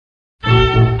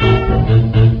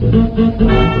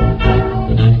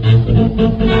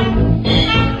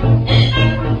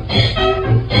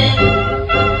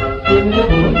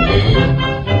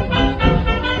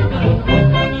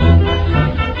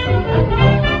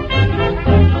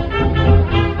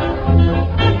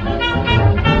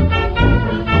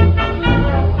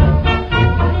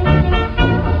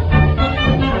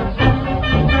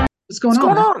What's going What's on,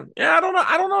 going man? on? Yeah, I don't know.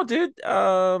 I don't know, dude.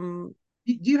 Do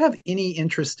you have any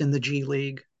interest in the G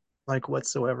League, like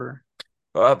whatsoever?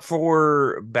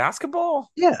 For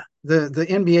basketball, Yeah, the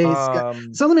NBA's got.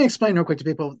 um, So let me explain real quick to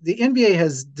people. The NBA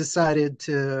has decided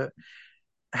to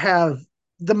have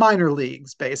the minor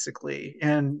leagues basically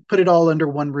and put it all under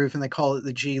one roof, and they call it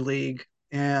the G League.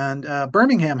 And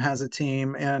Birmingham has a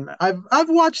team, and I've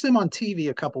watched them on TV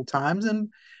a couple times, and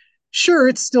sure,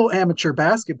 it's still amateur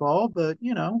basketball, but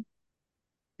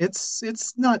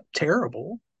it's not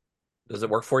terrible. does it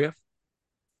work for you?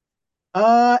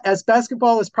 As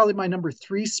basketball is probably my number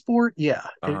three sport, yeah,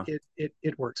 it Uh-huh. it it,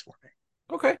 it works for me.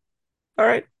 Okay. All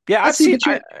right. Yeah, I I've see, seen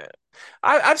but you're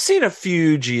I've seen a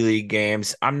few G League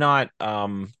games. I'm not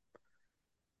I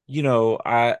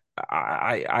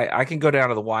can go down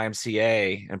to the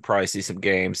YMCA and probably see some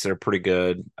games that are pretty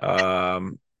good.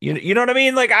 You know what I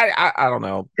mean? Like I don't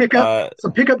know. pickup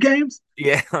some pickup games.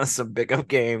 Yeah, some big up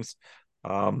games.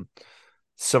 Um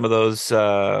some of those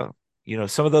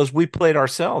some of those we played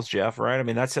ourselves, Jeff, right? I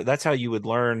mean, that's how you would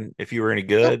learn if you were any Yep.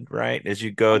 good, right? As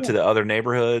you Oh go yeah. to the other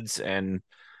neighborhoods, and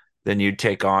then you'd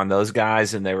take on those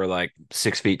guys, and they were like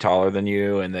 6 feet taller than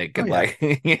you, and they Oh could yeah. like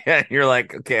yeah, you're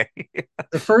like, okay.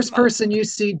 The first person you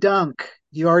see dunk,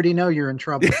 you already know you're in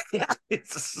trouble. Yeah,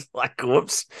 it's just like,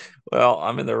 whoops. Well,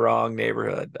 I'm in the wrong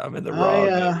neighborhood. I'm in the wrong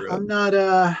neighborhood. I'm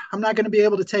not going to be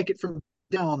able to take it from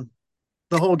down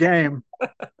the whole game.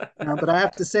 But I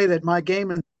have to say that my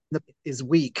game is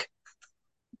weak.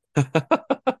 Do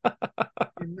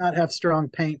not have strong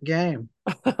paint game.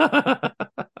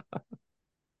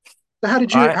 So I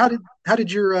how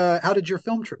did your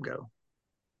film trip go?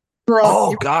 You were off.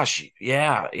 Oh gosh,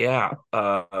 yeah, yeah.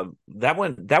 That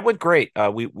went great.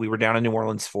 We were down in New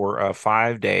Orleans for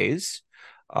 5 days.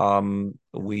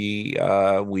 We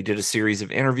did a series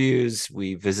of interviews.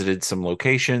 We visited some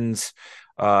locations,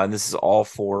 and this is all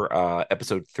for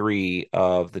episode 3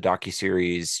 of the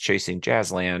docuseries Chasing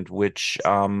Jazzland, which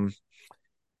I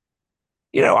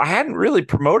hadn't really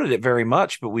promoted it very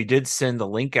much, but we did send the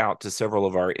link out to several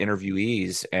of our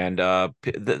interviewees, and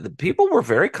the people were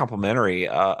very complimentary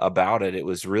about it. It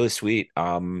was really sweet.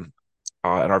 And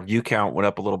our view count went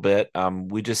up a little bit.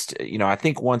 We just, I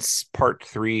think once part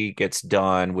 3 gets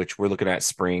done, which we're looking at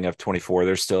spring of 24,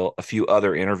 there's still a few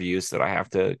other interviews that I have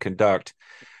to conduct.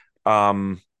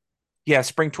 Um, yeah,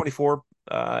 spring 24,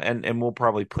 and we'll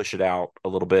probably push it out a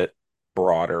little bit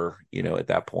broader, at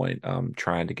that point.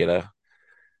 Trying to get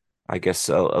I guess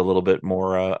a little bit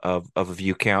more of a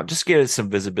view count, just get it some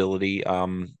visibility.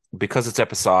 Because it's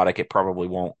episodic, it probably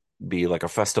won't be like a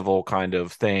festival kind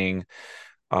of thing.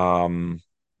 Um,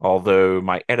 Although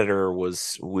my editor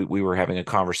we were having a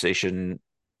conversation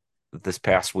this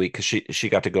past week because she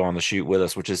got to go on the shoot with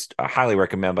us, which is I highly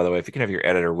recommend, by the way. If you can have your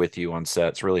editor with you on set,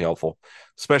 it's really helpful,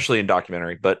 especially in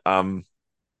documentary. But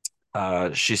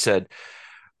she said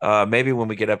maybe when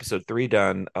we get episode 3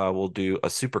 done, we'll do a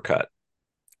supercut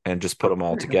and just put them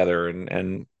all together,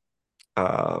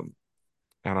 um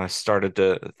and I started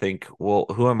to think, well,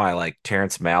 who am I, like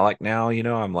Terrence Malick now?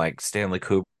 I'm like Stanley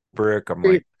Kubrick. I'm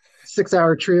like, 6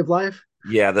 hour tree of life.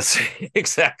 yeah, that's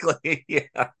exactly. Yeah,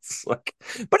 it's like,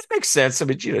 but it makes sense. I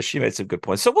mean, she made some good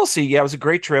points. So we'll see. Yeah, it was a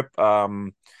great trip.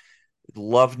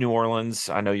 Love New Orleans.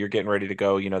 I know you're getting ready to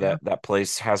go. Yeah. That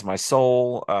place has my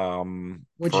soul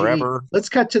What'd you eat? forever. Let's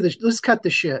cut the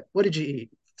shit. What did you eat?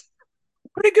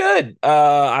 Pretty good.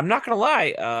 I'm not gonna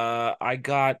lie. I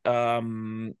got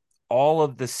all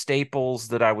of the staples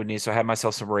that I would need. So I had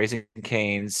myself some Raising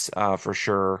Canes, for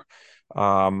sure.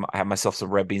 I had myself some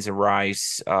red beans and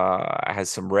rice. I had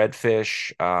some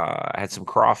redfish. I had some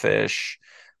crawfish.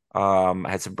 I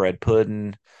had some bread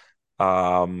pudding.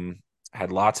 Um,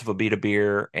 had lots of Abita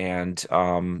beer, and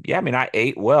yeah, I mean, I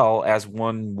ate well as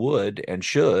one would and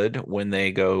should when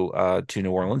they go to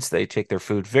New Orleans. They take their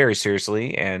food very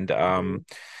seriously, and Mhm.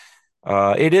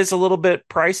 it is a little bit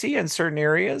pricey in certain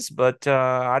areas, but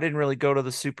I didn't really go to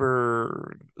the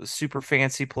super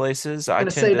fancy places. I'm I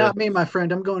gonna tend say, to, not me, my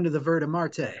friend. I'm going to the Verta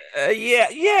Marte, yeah,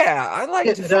 yeah, I like to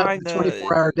hitting it up, the find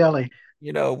 24-hour deli.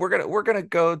 we're gonna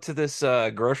go to this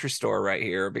grocery store right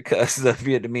here because the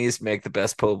Vietnamese make the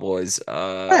best po' boys.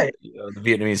 Right. The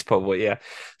Vietnamese po' boy, yeah.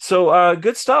 So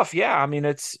good stuff. Yeah, I mean,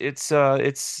 it's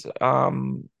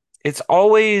it's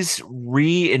always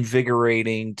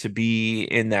reinvigorating to be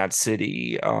in that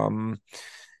city.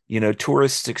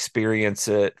 Tourists experience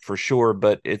it for sure,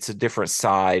 but it's a different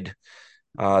side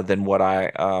than what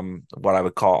I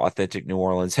would call authentic New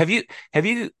Orleans. Have you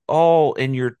all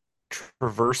in your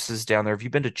traverses down there? Have you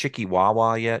been to Chicky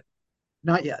yet?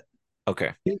 Not yet.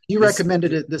 Okay. You This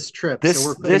recommended it this trip, so this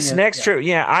we're putting this it. next Yeah. trip,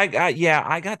 yeah,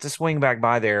 I got to swing back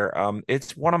by there.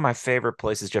 It's one of my favorite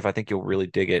places, Jeff. I think you'll really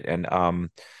dig it. And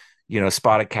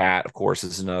Spotted Cat, of course,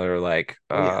 is another like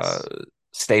Oh yes.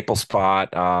 staple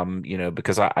spot.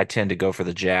 Because I tend to go for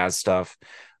the jazz stuff.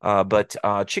 But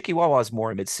Chicky is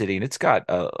more mid city, and it's got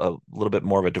a little bit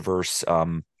more of a diverse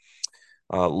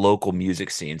local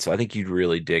music scene. So I think you'd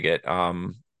really dig it.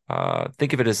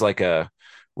 Think of it as like a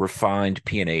refined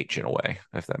P&H in a way,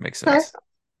 if that makes Okay. sense.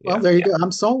 Well, Yeah, there you yeah. go.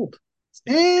 I'm sold.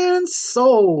 And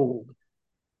sold.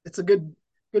 It's a good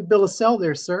bill of sale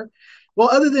there, sir. Well,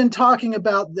 other than talking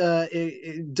about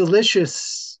the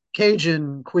delicious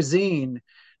Cajun cuisine,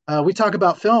 we talk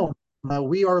about film.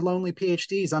 We are lonely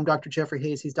PhDs. I'm Dr. Jeffrey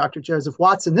Hayes. He's Dr. Joseph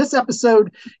Watson. This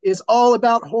episode is all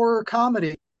about horror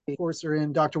comedy. Of course, we're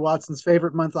in Dr. Watson's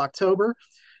favorite month, October.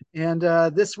 And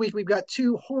this week we've got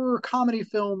two horror comedy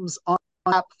films on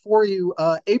tap for you.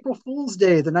 April Fool's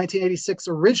Day, the 1986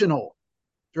 original,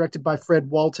 directed by Fred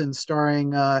Walton,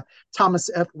 starring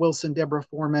Thomas F. Wilson, Deborah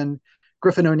Foreman,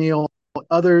 Griffin O'Neill,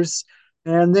 others.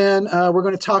 And then we're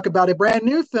going to talk about a brand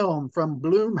new film from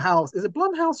Bloomhouse. Is it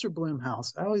Blumhouse or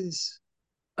Bloomhouse? I always,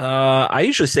 I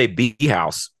usually say B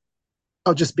House.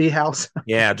 oh, just B House.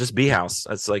 Yeah, just B House.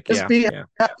 That's like, Just yeah, B yeah.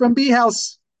 from B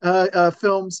House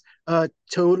Films.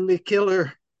 Totally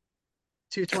Killer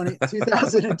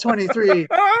 2023,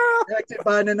 directed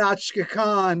by Nanachka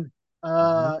Khan,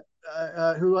 Mhm.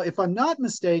 who, if I'm not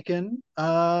mistaken,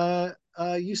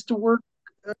 used to work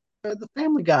the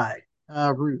Family Guy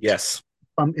route, Yes,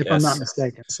 if I'm not yes.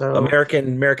 mistaken. So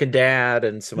American Dad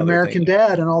and some other things. American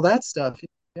Dad and all that stuff.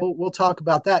 We'll talk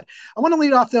about that. I want to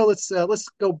lead off though. Let's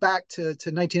go back to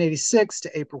 1986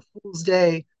 to April Fool's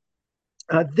Day.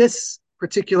 This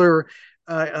particular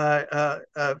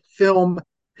film,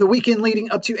 the weekend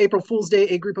leading up to April Fool's Day,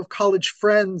 a group of college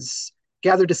friends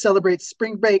gathered to celebrate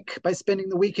spring break by spending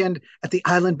the weekend at the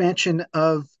island mansion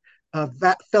of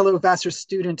fellow Vassar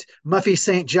student Muffy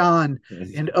St. John.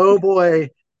 And oh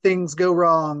boy, things go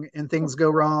wrong, and things go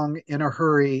wrong in a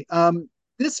hurry.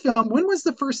 This film, when was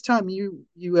the first time you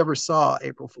ever saw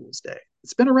April Fool's Day?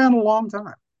 It's been around a long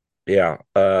time. Yeah.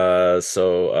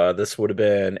 So this would have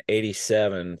been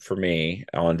 87 for me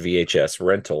on VHS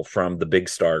rental from the Big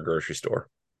Star grocery store.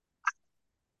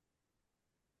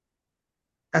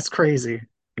 That's crazy.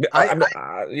 Yeah, I, yeah,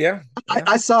 I, yeah.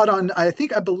 I saw it on, I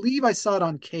believe I saw it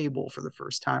on cable for the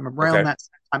first time around Okay. that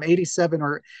time, 87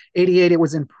 or 88. It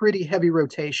was in pretty heavy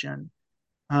rotation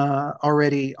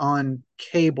already on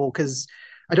cable because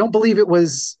I don't believe it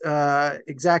was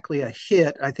exactly a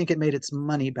hit. I think it made its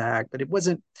money back, but it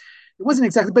wasn't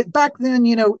exactly. But back then,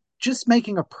 just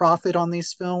making a profit on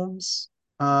these films,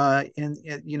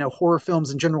 horror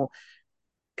films in general,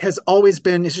 has always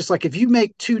been. It's just like if you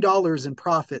make $2 in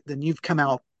profit, then you've come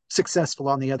out successful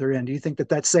on the other end. Do you think that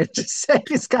that's safe to say?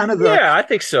 It's kind of the Yeah, I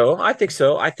think so. I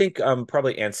think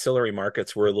probably ancillary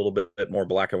markets were a little bit more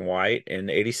black and white in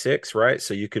 86, right?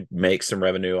 So you could make some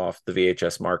revenue off the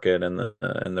VHS market and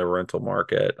the rental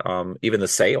market, even the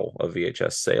sale of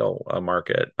VHS sale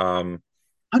market. hundred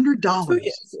So yeah,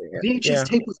 dollars. VHS yeah,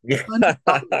 tape was $100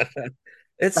 yeah.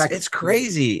 It's back. it's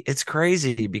crazy. It's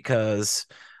crazy because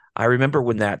I remember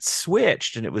when that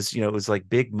switched and it was like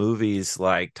big movies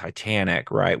like Titanic,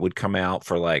 right, would come out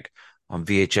for like on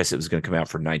VHS, it was going to come out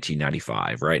for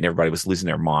 1995, right? And everybody was losing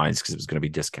their minds because it was going to be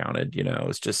discounted.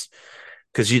 It's just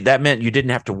because that meant you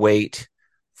didn't have to wait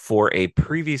for a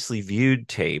previously viewed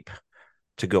tape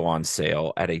to go on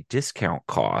sale at a discount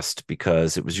cost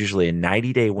because it was usually a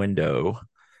 90-day window.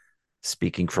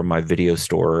 Speaking from my video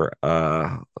store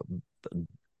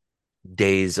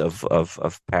days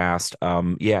of past.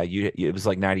 Yeah, it was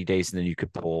like 90 days, and then you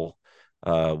could pull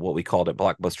what we called it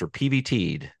Blockbuster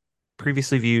PVT'd,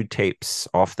 previously viewed tapes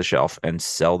off the shelf and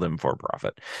sell them for a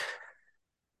profit.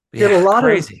 Did Yeah, a lot of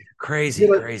crazy, crazy,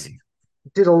 did a, crazy.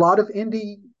 did a lot of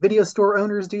indie video store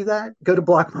owners do that? Go to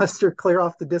Blockbuster, clear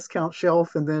off the discount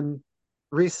shelf, and then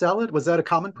resell it? Was that a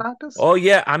common practice? Oh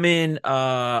yeah, I mean,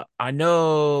 I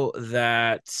know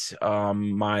that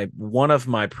my one of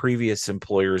my previous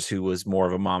employers who was more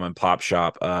of a mom and pop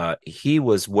shop, he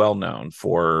was well known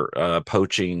for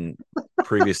poaching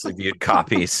previously viewed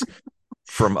copies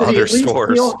from Did he other at least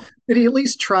stores. steal? Did he at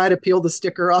least try to peel the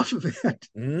sticker off of it?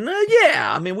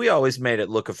 Yeah, I mean, we always made it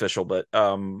look official, but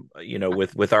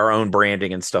with our own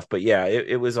branding and stuff. But yeah,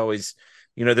 it was always,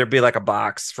 there'd be like a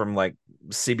box from like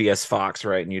CBS Fox,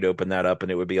 right? And you'd open that up, and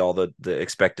it would be all the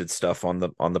expected stuff on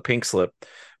the pink slip.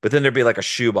 But then there'd be like a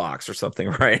shoebox or something,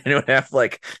 right? And it would have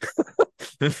like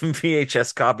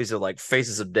VHS copies of like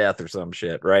Faces of Death or some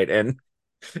shit, right? And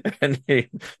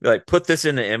he'd be like, put this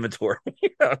in the inventory.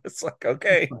 It's like,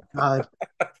 okay, God,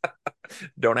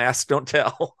 don't ask, don't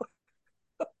tell.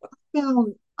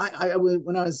 when I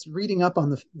was reading up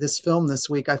on this film this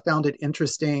week, I found it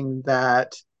interesting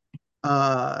that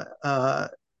uh, uh,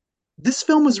 this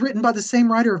film was written by the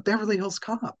same writer of Beverly Hills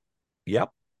Cop, Yep,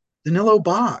 Danilo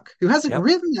Bach, who hasn't yep,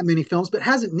 written that many films, but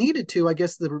hasn't needed to. I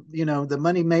guess the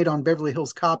money made on Beverly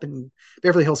Hills Cop and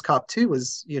Beverly Hills Cop 2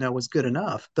 was good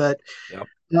enough. But yep.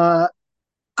 uh,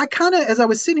 I kind of, as I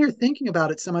was sitting here thinking about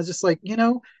it, some I was just like,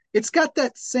 it's got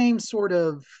that same sort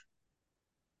of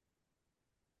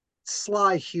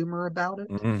sly humor about it.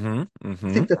 Mm-hmm. I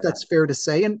Mm-hmm. think that that's fair to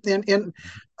say. And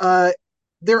uh,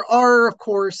 there are, of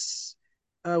course,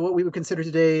 what we would consider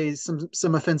today some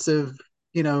offensive,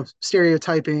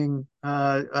 stereotyping.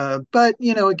 But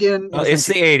again, it Well, was it's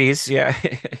the 19, 80s. Yeah.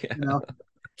 you know,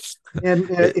 and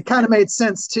It- it kind of made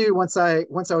sense too once I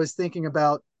was thinking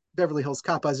about Beverly Hills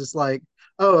Cop. I was just like,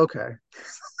 oh, okay,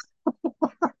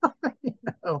 you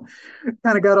know,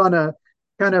 kind of got on a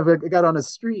got on a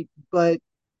streak. But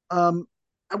um,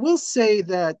 I will say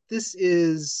that this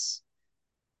is.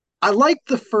 I like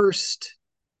the first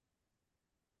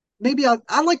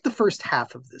I like the first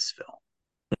half of this film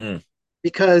mm,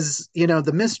 because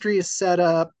the mystery is set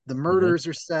up, the mhm. murders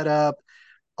are set up,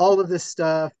 all of this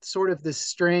stuff, sort of this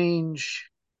strange,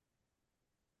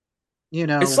 you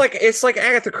It's know, like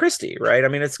Agatha Christie, right? I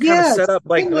mean, it's kind of yeah, set it's up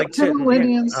like Ten Little yeah,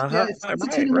 Indians. Yeah, uh-huh, it's a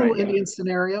right, Ten Little right. Indian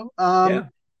scenario. Yeah.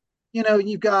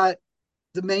 You've got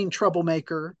the main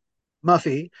troublemaker,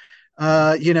 Muffy.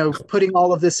 Mhm. Putting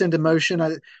all of this into motion.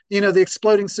 The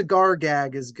exploding cigar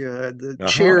gag is good. The Uh-huh.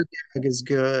 chair gag is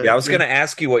Yeah, I good. was gonna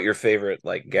ask you what your favorite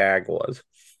like gag was.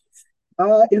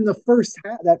 In the first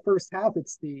half, that first half,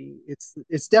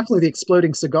 it's definitely the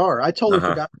exploding cigar. I totally Uh-huh.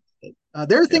 forgot about it.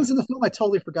 There are Yeah. things in the film I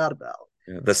totally forgot about.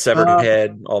 Yeah. The severed Um,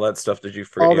 head, all that stuff. Did you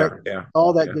forget? all that, Yeah, yeah,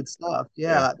 all that yeah, good stuff.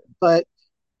 yeah. Yeah, but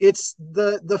it's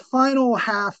the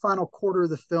final quarter of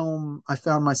the film. I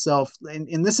found myself,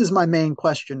 and this is my main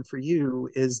question for you: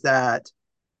 is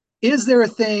there a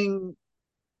thing?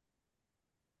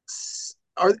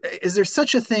 Is there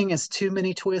such a thing as too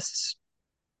many twists?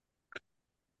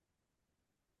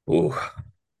 Ooh,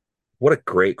 what a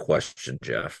great question,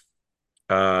 Jeff.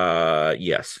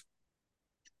 Yes.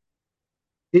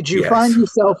 Did you find Yes.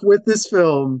 yourself with this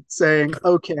film saying,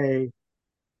 "Okay,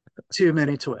 too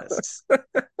many twists"?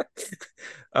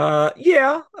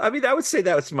 Yeah. I mean, I would say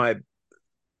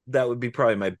that would be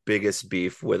probably my biggest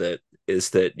beef with it is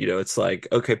that, it's like,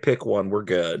 okay, pick one, we're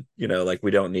good. Like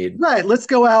we don't need. Right. Let's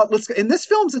go out. Let's go. And this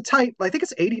film's a tight, I think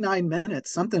it's 89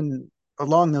 minutes, something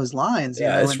along those lines,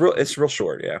 Yeah, it's and real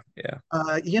short. Yeah, yeah.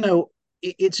 uh, you know,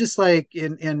 it's just like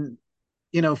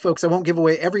folks, I won't give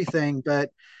away everything, but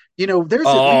there's at least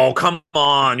Oh, come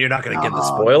on. You're not going to give the no,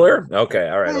 spoiler? Okay.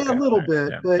 All right. a Okay. All little right. bit,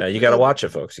 Yeah. but Now you got to watch it,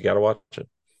 folks. You got to watch it.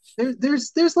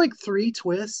 there's like three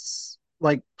twists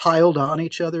like piled on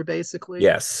each other basically.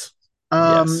 Yes.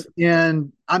 Yes.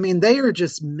 And I mean they are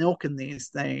just milking these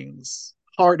things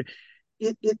hard.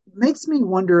 It makes me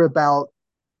wonder about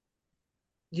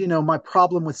my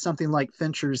problem with something like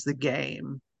Fincher's The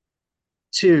Game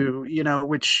too,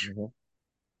 which Mhm.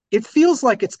 it feels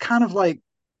like it's kind of like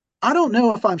I don't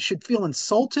know if I should feel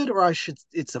insulted or I should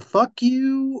it's a fuck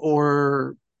you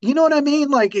or you know what I mean?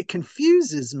 Like it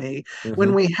confuses me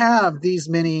when Mhm. we have these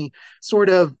many sort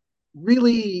of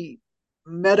really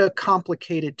meta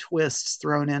complicated twists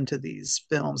thrown into these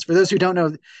films. For those who don't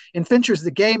know, in Fincher's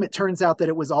The Game, it turns out that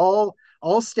it was all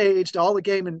staged, all a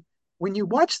game. And when you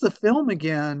watch the film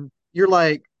again, you're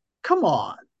like, come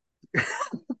on.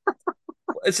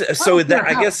 I So don't that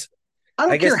care how I I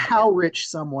don't care guess how rich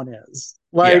someone is.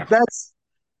 yeah. Like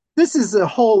this is a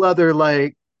whole other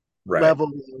like Right. level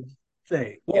of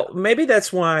thing. Yeah. Well, maybe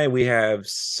that's why we have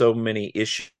so many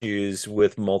issues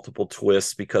with multiple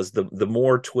twists because the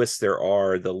more twists there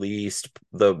are, the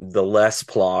less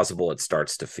plausible it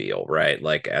starts to feel, right?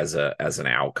 Like as an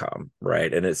outcome,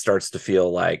 right? And it starts to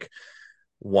feel like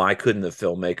why couldn't the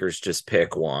filmmakers just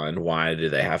pick one? Why do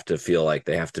they have to feel like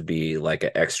they have to be like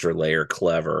an extra layer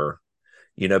clever?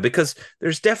 Because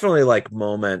there's definitely like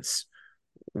moments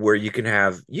where you can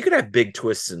have big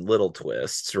twists and little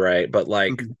twists, right? But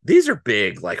like Mhm. these are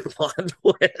big like plot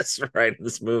twists, right, in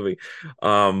this movie.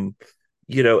 Um,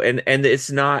 and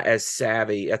it's not as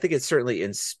savvy. I think it certainly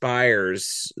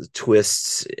inspires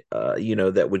twists,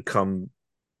 that would come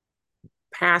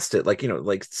past it, like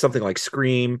like something like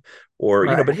Scream, or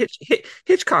Right. but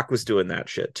Hitchcock was doing that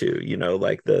shit too,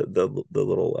 like the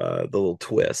little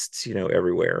twists,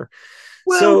 everywhere.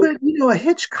 Well, So but a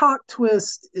Hitchcock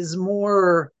twist is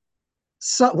more.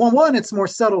 So, well, one, it's more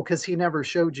subtle because he never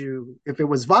showed you if it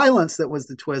was violence that was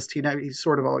the twist. He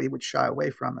sort of all he would shy away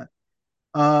from it.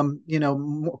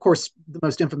 Of course, the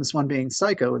most infamous one being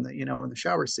Psycho in the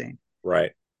shower scene.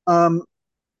 right, Um,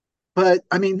 but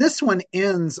I mean, this one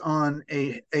ends on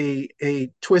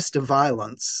a twist of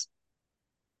violence,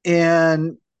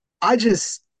 and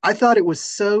I thought it was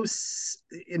so.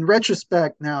 In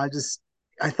retrospect, now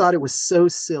I thought it was so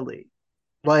silly.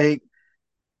 Like,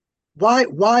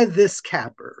 why this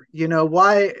capper?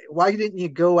 Why didn't you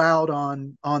go out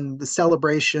on the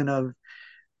celebration of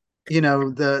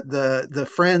the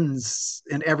friends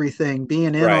and everything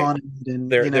being in right. on it,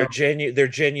 and They're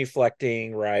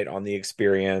genuflecting, right, on the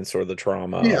experience or the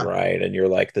trauma, yeah, right, and you're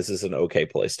like, this is an okay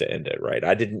place to end it, right?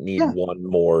 I didn't need yeah, one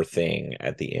more thing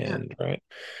at the yeah. end, right?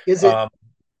 Is it? um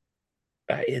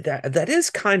that is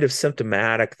kind of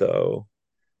symptomatic though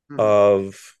Hmm.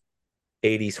 of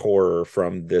 80s horror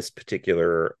from this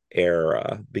particular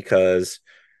era, because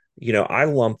I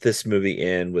lump this movie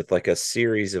in with like a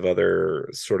series of other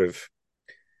sort of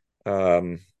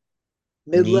um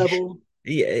niche, Mid-level?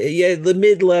 yeah, the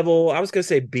mid-level, I was gonna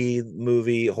say B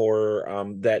movie horror,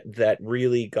 that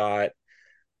really got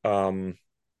um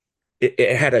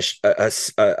it had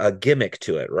a gimmick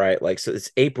to it, right? Like, so it's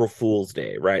April Fool's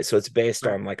Day, right? So it's based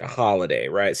Right. on like a holiday,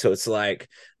 right? So it's like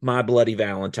My Bloody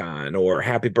Valentine or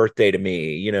Happy Birthday to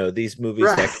Me. These movies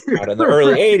that Right. came out in the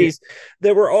early Right. 80s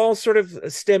that were all sort of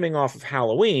stemming off of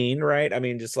Halloween, right? I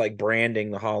mean, just like branding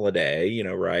the holiday,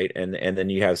 right? And then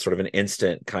you have sort of an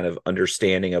instant kind of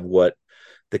understanding of what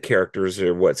the characters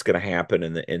or what's going to happen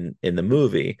in the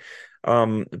movie.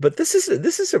 But this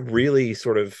is a really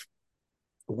sort of,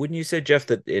 wouldn't you say, Jeff,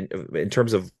 that in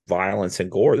terms of violence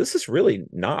and gore, this is really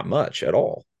not much at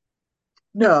all?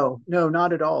 No, no,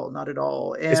 not at all, not at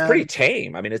all. It's pretty And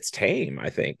tame. I mean, it's tame, I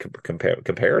think,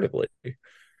 comparatively.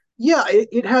 yeah,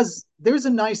 it has. There's a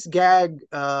nice gag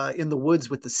in the woods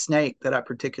with the snake that I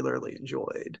particularly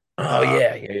enjoyed. Oh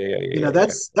yeah, yeah, yeah, yeah, yeah, yeah.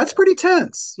 That's pretty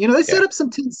tense. They set Yeah. up some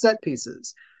tense set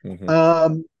pieces. Hmm.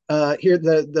 Here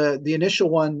the initial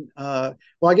one.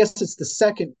 Well, I guess it's the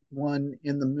second one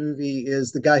in the movie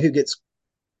is the guy who gets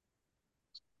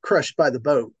crushed by the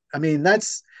boat. I mean,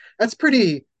 that's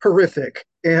pretty horrific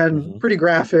and Hmm. pretty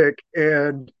graphic,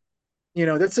 and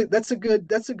that's a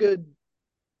good.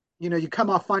 You come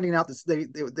off finding out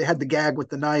that they had the gag with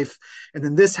the knife, and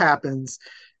then this happens,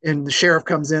 and the sheriff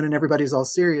comes in, and everybody's all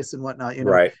serious and whatnot.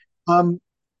 Right. Um,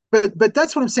 but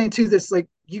that's what I'm saying too. This like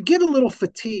you get a little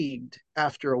fatigued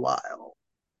after a while,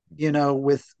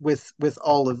 with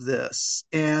all of this.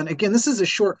 And again, this is a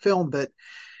short film, but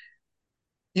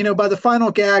by the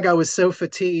final gag, I was so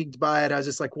fatigued by it. I was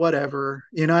just like, whatever.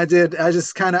 I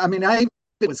just kind of, I mean, I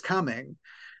it was coming,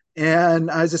 and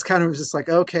I just kind of was just like,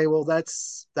 okay, well,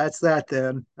 that's that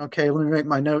then. Okay, let me make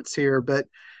my notes here. But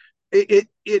it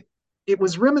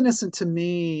was reminiscent to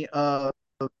me of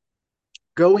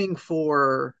going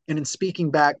for, and in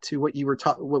speaking back to what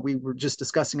we were just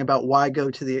discussing about why go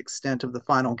to the extent of the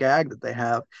final gag that they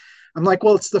have. I'm like,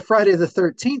 well, it's the Friday the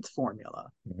 13th formula,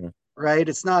 Hmm. right?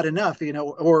 It's not enough,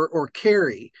 or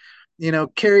Carrie.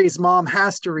 Carrie's mom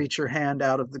has to reach her hand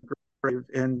out of the grave,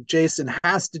 and Jason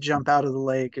has to jump out of the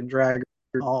lake and drag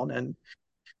her on, and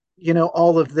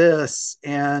all of this.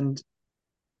 And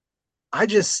I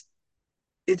just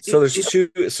So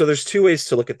there's two ways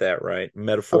to look at that, right? okay,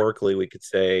 Metaphorically, we could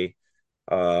say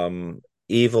um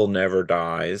evil never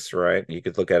dies, right? You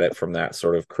could look at it from that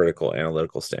sort of critical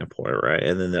analytical standpoint, right?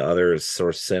 And then the other is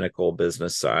sort of cynical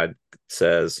business side,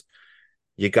 says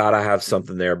you got to have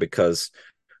something there because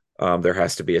there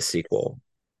has to be a sequel.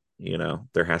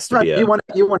 There has to right. be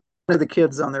You want the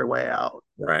kids on their way out.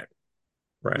 right,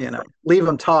 right, Leave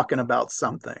them talking about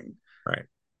something. right.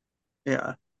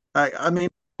 Yeah, I mean,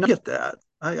 I get that.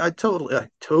 I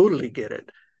totally get it.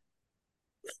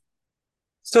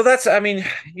 So that's, I mean,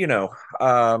 you know,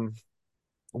 um,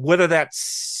 whether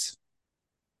that's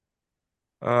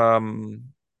um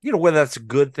whether that's a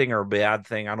good thing or a bad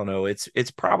thing, I don't know. It's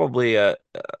probably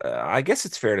I guess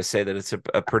it's fair to say that it's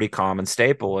a pretty common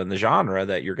staple in the genre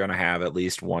that you're going to have at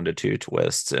least one to two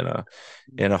twists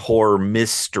in a horror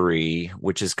mystery,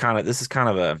 which is kind of, this is kind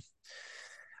of a,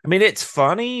 I mean, it's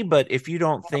funny, but if you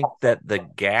don't think that the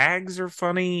gags are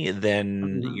funny,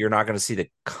 then Mhm. you're not going to see the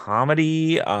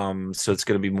comedy. So it's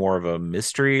going to be more of a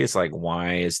mystery. It's like,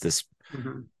 why is this?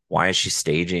 Mhm. Why is she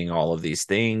staging all of these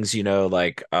things?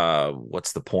 Like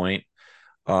what's the point?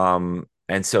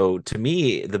 And so to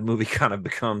me, the movie kind of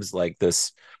becomes like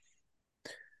this.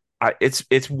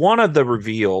 It's one of the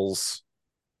reveals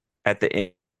at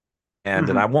the end,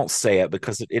 and I Mhm. won't say it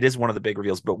because it is one of the big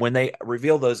reveals. But when they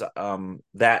reveal those,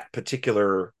 that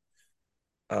particular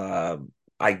uh,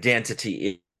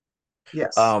 identity,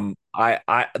 Yes.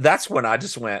 I that's when I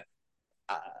just went,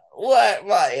 uh, what?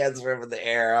 My hands were up in the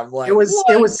air. I'm It like, was it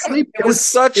what? was sleep It was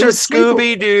such it a was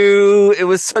Scooby sleepaway. Doo. It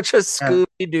was such a Yeah.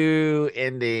 Scooby Doo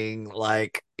ending.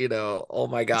 Like, oh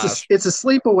my gosh. It's a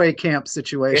sleepaway camp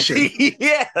situation.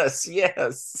 Yes,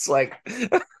 yes. It's like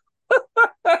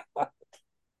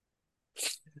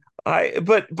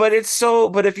but it's so,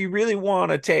 but if you really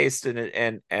want a taste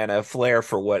and a flair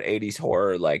for what 80s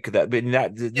horror like that, but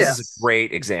that this is a Yes.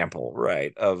 great example,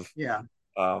 right, Yeah.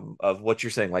 of what you're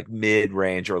saying, like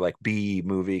mid-range or like B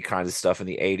movie kind of stuff in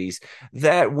the 80s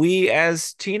that we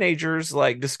as teenagers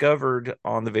like discovered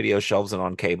on the video shelves and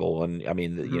on cable. And I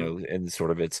mean, Mhm. and sort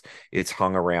of it's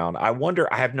hung around. I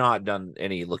wonder, I have not done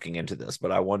any looking into this,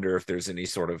 but I wonder if there's any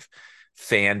sort of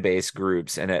fan base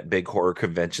groups and at big horror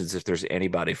conventions, if there's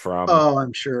anybody from Oh,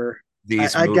 I'm sure.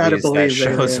 these I gotta movies that believe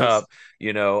shows there up.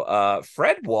 is.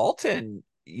 Fred Walton,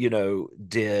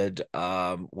 did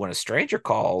When a Stranger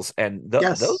Calls, and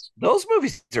Yes. those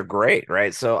movies are great,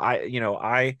 right? So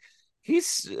I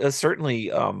he's certainly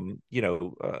a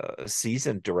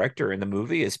seasoned director, and the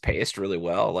movie is paced really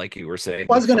well. Like you were saying,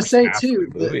 Well, I the was gonna first say half of too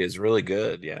the that movie is really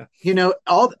good. Yeah.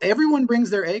 all everyone brings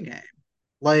their A game.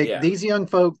 Like Yeah. these young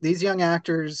folk, these young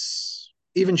actors,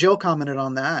 even Jill commented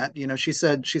on that. She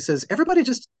says everybody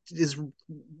just is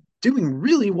doing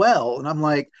really well. And I'm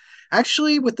like,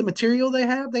 actually, with the material they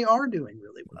have, they are doing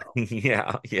really well.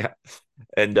 Yeah, yeah.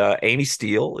 And Amy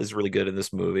Steele is really good in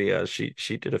this movie.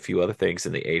 She did a few other things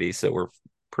in the 80s that were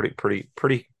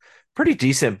pretty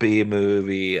decent B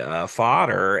movie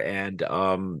fodder. And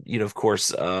of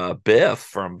course, Biff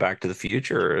from Back to the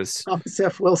Future Thomas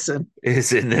F. Wilson.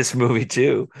 is in this movie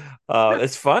too.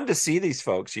 It's fun to see these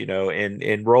folks,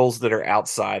 in roles that are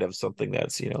outside of something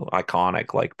that's,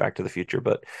 iconic like Back to the Future.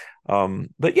 But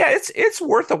yeah, it's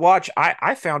worth a watch.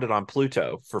 I found it on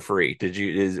Pluto for free.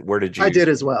 Where did I you? did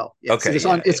as well. Yes, Okay,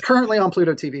 yeah, it's currently on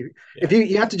Pluto TV. If yeah.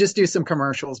 you have to just do some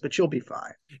commercials, but you'll be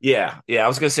fine. Yeah, yeah. I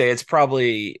was gonna say it's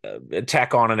probably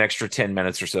tack on an extra 10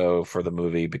 minutes or so for the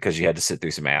movie because you had to sit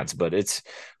through some ads, but it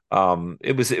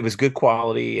was good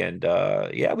quality. And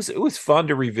yeah, it was fun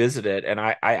to revisit it. And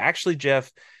I actually,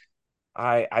 Jeff,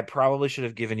 I probably should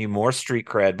have given you more street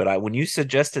cred, but when you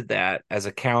suggested that as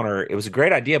a counter, it was a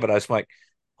great idea. But I was like,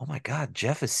 oh my God,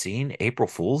 Jeff has seen April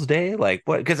Fool's Day, like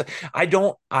what? Because I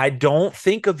don't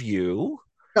think of you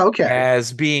Okay,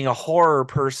 as being a horror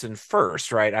person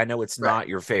first, right? I know it's right, not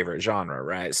your favorite genre,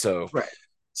 right? So right.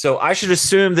 so I should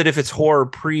assume that if it's horror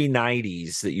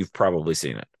pre-90s that you've probably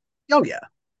seen it. Oh yeah,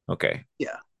 Okay.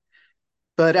 yeah.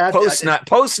 But at Post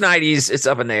 90s, it's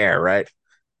up in the air, right?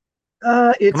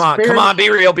 Come it's on, come very on, be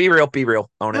real, be real, be real.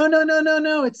 Own it.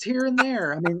 no. It's here and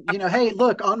there. I mean, hey,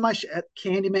 look on my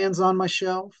Candyman's on my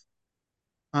shelf.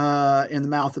 In the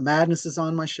Mouth of Madness is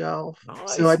on my shelf.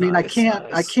 So I Nice, mean, nice,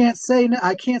 nice. I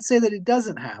can't say that it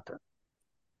doesn't happen,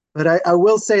 but I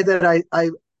will say that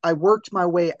I worked my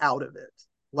way out of it.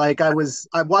 Like I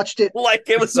watched it Like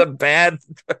it was before. a bad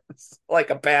like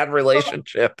a bad Well,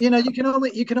 relationship. you can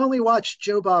only watch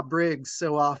Joe Bob Briggs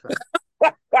so often.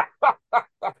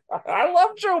 I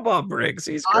love Joe Bob Briggs.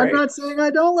 He's I'm great. not saying I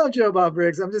don't love Joe Bob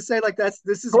Briggs. I'm just saying like this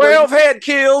is where 12 head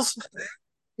kills.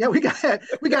 yeah we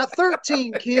got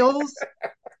 13 kills,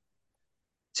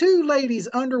 two ladies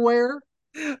underwear.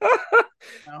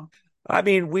 No. I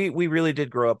mean, we really did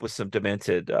grow up with some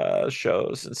demented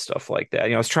shows and stuff like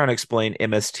that. I was trying to explain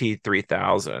MST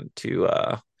 3000 to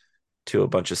a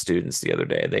bunch of students the other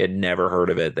day. They had never heard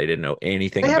of it. They didn't know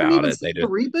anything They haven't about even it. seen They the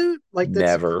just reboot like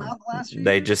that's come never. out in the last few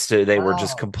They years. just they were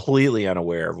just Wow. completely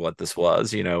unaware of what this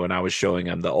was, and I was showing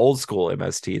them the old school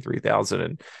MST 3000,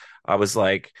 and I was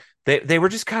like, they were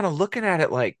just kind of looking at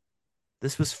it like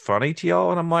this was funny to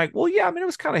y'all. And I'm like, well, yeah, I mean, it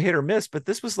was kind of hit or miss, but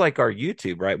this was like our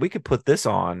YouTube, right? We could put this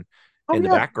on Oh in the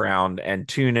yeah. background and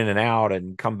tune in and out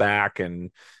and come back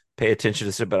and pay attention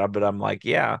to it. But I'm like,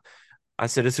 yeah. I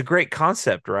said it's a great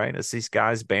concept, right? It's these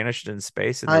guys banished in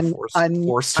space and they're I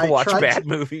forced to I watch tried bad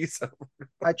movies.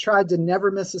 I tried to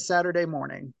never miss a Saturday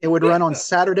morning. It would run on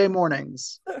Saturday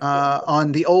mornings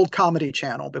on the old Comedy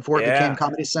Channel before it became Yeah,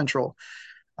 Comedy Central,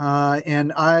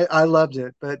 and I loved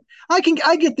it. But I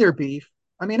get their beef.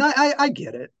 I mean, I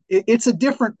get it. It's a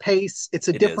different pace. It's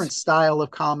a it different is. style of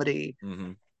comedy.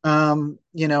 Mm-hmm.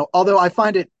 Although I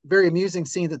find it very amusing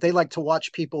seeing that they like to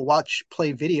watch people watch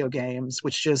play video games,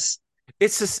 which just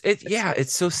It's just it it's yeah,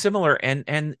 it's so similar.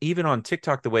 And even on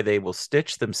TikTok, the way they will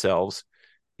stitch themselves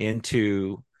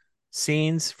into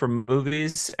scenes from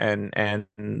movies, and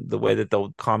the way that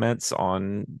they'll comments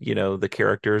on, the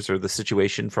characters or the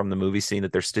situation from the movie scene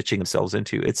that they're stitching themselves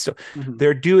into. It's so mhm.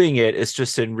 they're doing it, it's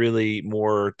just in really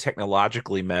more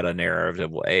technologically meta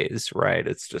narrative ways, right?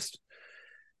 It's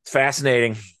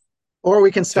fascinating. Or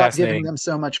we can It's stop giving fascinating. them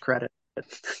so much credit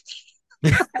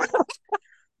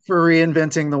for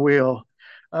reinventing the wheel.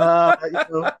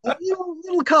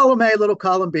 Little column A, little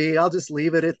column B. I'll just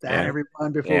leave it at that, Yeah.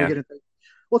 everyone, before we Yeah. get into.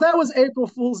 Well, that was April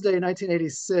Fool's Day,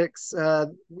 1986.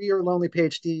 We are lonely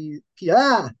PhD. We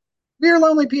are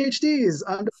lonely PhDs.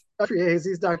 I'm Dr. Hayes.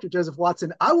 He's Dr. Joseph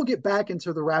Watson. I will get back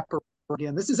into the rapper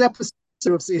again. This is episode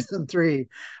 2 of season 3.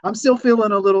 I'm still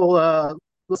feeling a little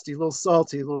rusty, a little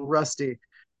salty, a little rusty.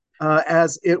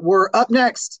 As it were, up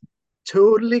next,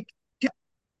 totally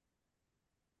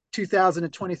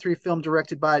 2023 film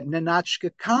directed by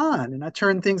Nanachka Khan. And I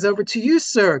turn things over to you,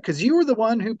 sir, because you were the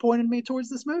one who pointed me towards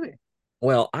this movie.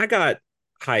 Well, I got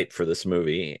hyped for this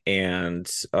movie, and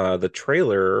the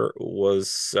trailer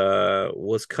was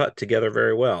cut together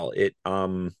very well.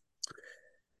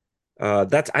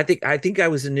 That's I think I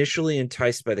was initially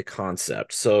enticed by the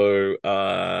concept. So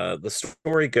the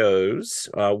story goes,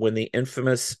 when the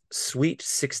infamous Sweet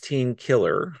 16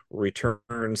 killer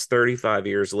returns 35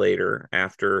 years later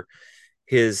after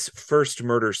his first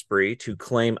murder spree to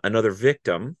claim another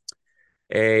victim,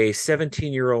 a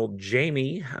 17-year-old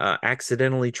Jamie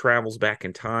accidentally travels back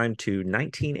in time to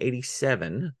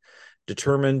 1987,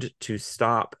 determined to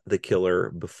stop the killer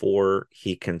before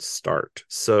he can start.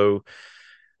 So,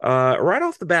 right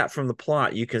off the bat from the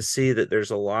plot, you can see that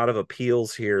there's a lot of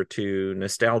appeals here to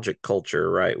nostalgic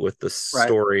culture, right? With the Right.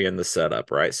 story and the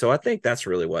setup, right? So I think that's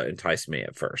really what enticed me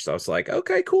at first. I was like,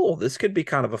 okay, cool. This could be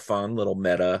kind of a fun little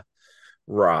meta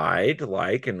ride,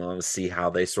 like, and want to see how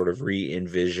they sort of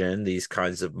re-envision these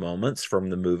kinds of moments from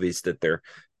the movies that they're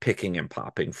picking and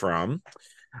popping from.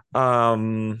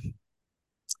 Um,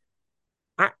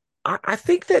 I I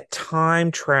think that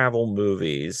time travel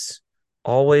movies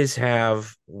always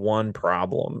have one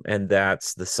problem, and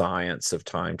that's the science of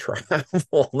time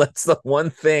travel. That's the one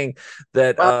thing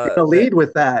that Well, I'm going to that lead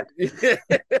with that.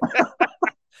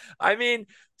 I mean,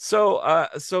 so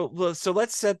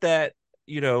let's set that,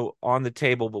 on the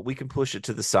table, but we can push it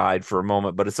to the side for a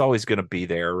moment, but it's always going to be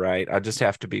there, right? I just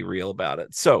have to be real about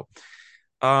it. So,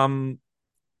 um,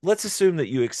 let's assume that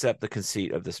you accept the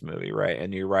conceit of this movie, right?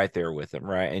 And you're right there with him,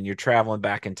 right? And you're traveling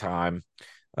back in time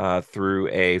through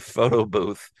a photo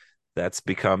booth that's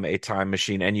become a time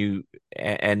machine,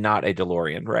 and not a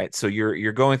DeLorean, right? So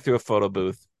you're going through a photo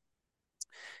booth,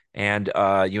 and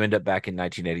you end up back in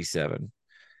 1987.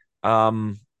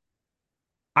 Um,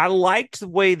 I liked the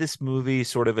way this movie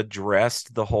sort of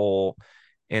addressed the whole,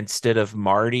 instead of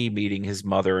Marty meeting his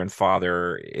mother and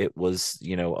father, it was,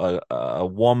 a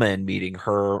woman meeting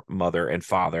her mother and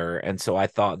father. And so I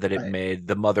thought that it Right. made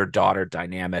the mother-daughter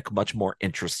dynamic much more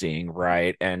interesting,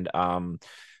 right? And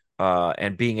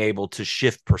being able to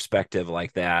shift perspective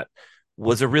like that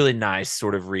was a really nice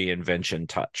sort of reinvention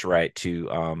touch, right? To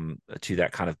that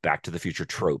kind of Back to the Future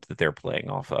trope that they're playing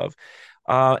off of.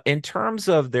 In terms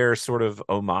of their sort of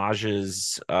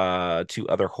homages to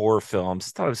other horror films,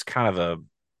 I thought it was kind of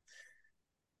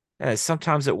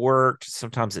sometimes it worked,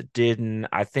 sometimes it didn't.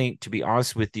 I think, to be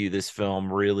honest with you, this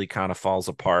film really kind of falls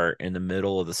apart in the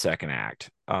middle of the second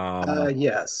act.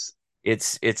 Yes.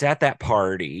 It's at that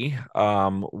party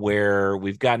where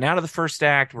we've gotten out of the first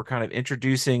act. We're kind of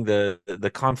introducing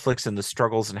the conflicts and the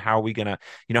struggles, and how are we gonna,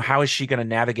 how is she gonna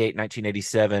navigate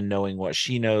 1987, knowing what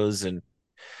she knows. And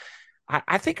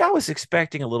I think I was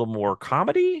expecting a little more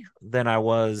comedy than I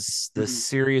was the Mm-hmm.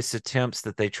 serious attempts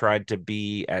that they tried to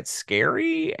be at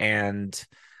scary. And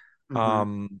Mm-hmm.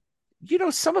 um,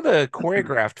 some of the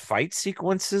choreographed fight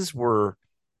sequences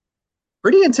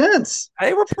Pretty intense.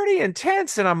 pretty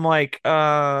intense. And I'm like,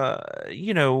 I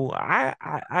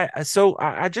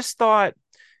just thought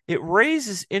it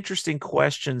raises interesting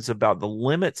questions about the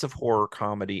limits of horror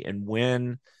comedy, and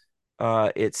when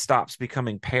it stops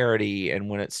becoming parody and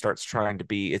when it starts trying to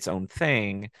be its own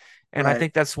thing. And I Right.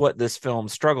 think that's what this film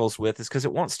struggles with, is because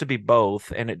it wants to be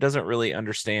both, and it doesn't really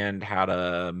understand how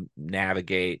to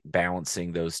navigate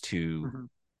balancing those two Mm-hmm.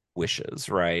 wishes,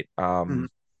 right? Mm-hmm.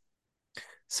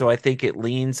 So I think it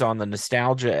leans on the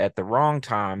nostalgia at the wrong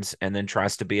times and then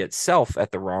tries to be itself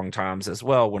at the wrong times as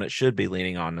well when it should be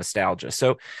leaning on nostalgia.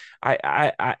 So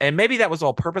and maybe that was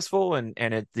all purposeful, and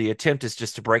the attempt is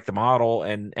just to break the model,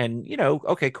 and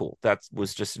okay, cool. That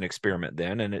was just an experiment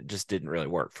then, and it just didn't really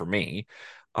work for me.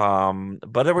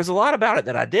 But there was a lot about it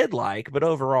that I did like, but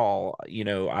overall,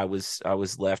 I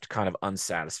was left kind of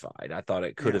unsatisfied. I thought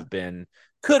it Yeah.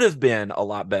 could have been a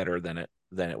lot better than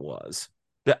it was.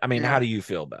 I mean, how Yeah. do you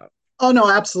feel about it? Oh no,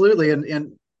 absolutely.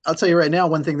 And I'll tell you right now,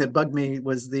 one thing that bugged me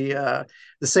was the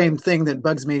same thing that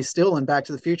bugs me still in Back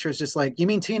to the Future is just like, you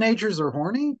mean teenagers are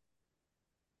horny?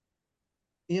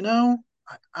 You know,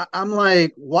 I'm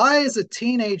like, why is a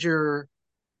teenager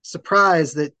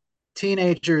surprised that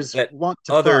teenagers That want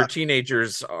to other fuck?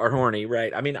 teenagers are horny,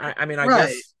 right? I mean, I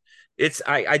Right. guess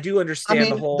I do I understand the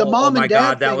mean, the whole, oh mom my and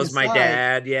God, dad that thing was my aside,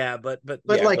 dad. Yeah, but but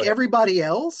yeah, go like ahead. everybody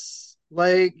else,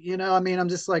 like, I mean, I'm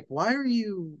just like, why are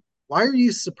you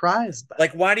surprised by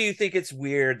Like, why do you think it's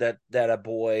weird that a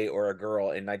boy or a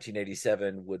girl in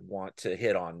 1987 would want to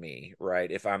hit on me, right?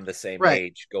 If I'm the same right?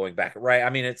 age going back, right? I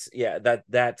mean, it's yeah,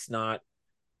 that's not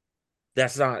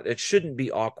it shouldn't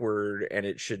be awkward and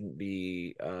it shouldn't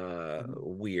be Mhm.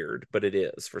 weird, but it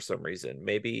is for some reason.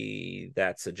 Maybe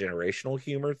that's a generational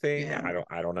humor thing. Yeah.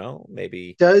 I don't know.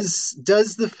 Maybe. Does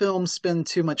the film spend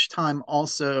too much time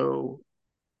also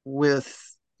with,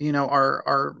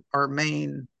 our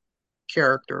main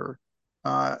character,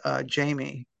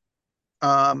 Jamie,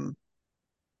 um,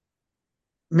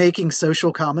 making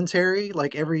social commentary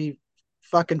like every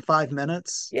fucking 5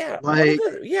 minutes? Yeah, Like,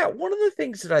 one of the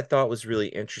things that I thought was really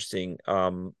interesting,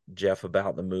 Jeff,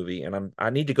 about the movie, and I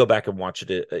need to go back and watch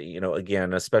it,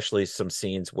 again, especially some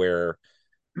scenes where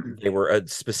they were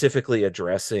specifically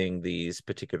addressing these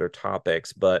particular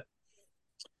topics. But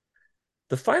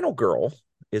the final girl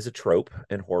is a trope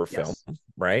in horror film, yes,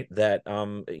 right? That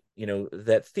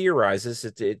theorizes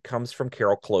it comes from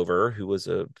Carol Clover, who was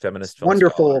a it's feminist film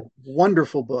scholar. wonderful,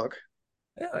 wonderful book.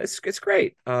 Yeah, it's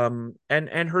great. And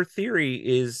her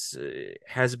theory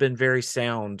has been very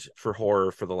sound for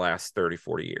horror for the last 30,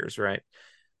 40 years, right?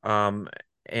 Um,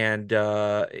 and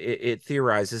it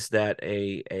theorizes that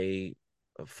a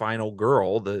final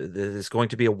girl, there's going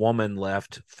to be a woman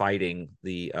left fighting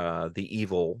the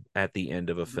evil at the end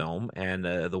of a Mhm. film, and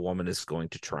the woman is going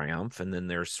to triumph. And then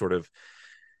there's sort of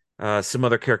some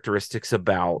other characteristics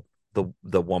about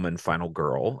the woman final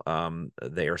girl.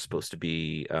 They are supposed to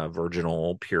be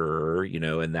virginal, pure,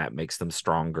 and that makes them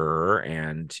stronger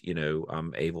and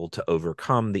able to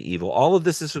overcome the evil. All of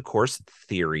this is, of course,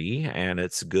 theory, and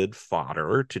it's good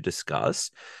fodder to discuss.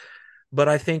 But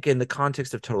I think in the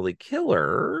context of Totally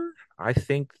Killer, I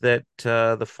think that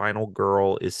the final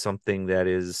girl is something that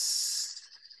is,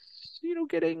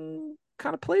 getting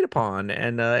kind of played upon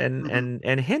Mhm.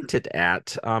 and hinted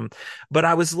at. But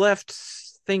I was left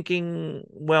thinking,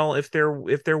 well, if there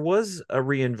was a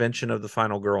reinvention of the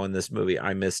final girl in this movie,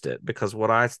 I missed it because what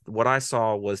I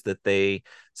saw was that they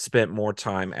spent more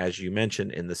time, as you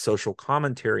mentioned, in the social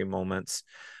commentary moments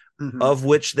Mhm. of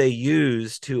which they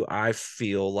use to, I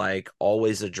feel like,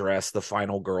 always address the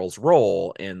final girl's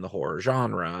role in the horror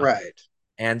genre. Right.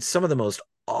 And some of the most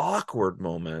awkward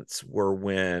moments were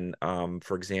when,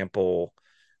 for example,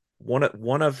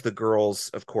 one of the girls,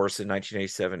 of course, in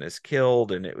 1987 is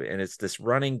killed, and it's this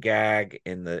running gag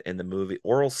in the movie.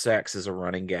 Oral sex is a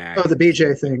running Oh, gag. the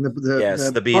BJ thing,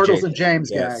 Yes, the the BJ Bartles and thing. James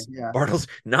gag. Yes. Yeah.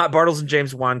 Not Bartles and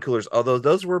James wine coolers, although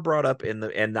those were brought up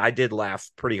and I did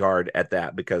laugh pretty hard at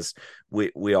that because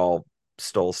we all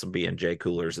stole some B&J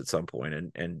coolers at some point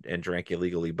and drank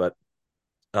illegally. But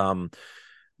um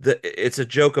it's a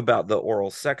joke about the oral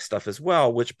sex stuff as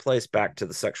well, which plays back to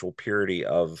the sexual purity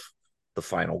of the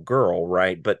final girl,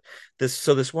 right? But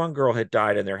this one girl had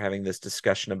died, and they're having this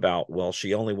discussion about, well,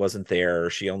 she only wasn't there, or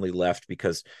she only left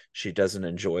because she doesn't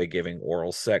enjoy giving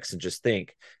oral sex. And just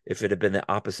think, if it had been the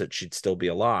opposite, she'd still be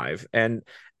alive. And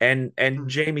Mhm.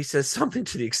 Jamie says something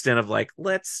to the extent of like,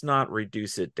 let's not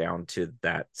reduce it down to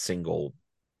that single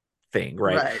thing,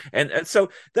 right? Right. And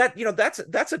so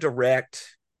that's a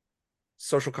direct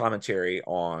social commentary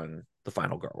on the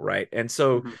final girl, right? And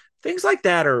so Mhm. things like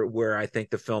that are where I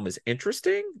think the film is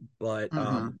interesting, but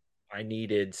Mhm. I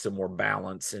needed some more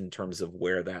balance in terms of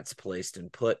where that's placed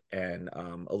and put, and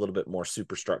a little bit more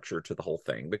superstructure to the whole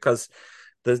thing, because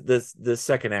the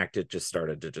second act, it just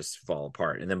started to just fall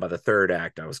apart, and then by the third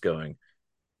act I was going,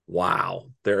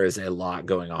 wow, there is a lot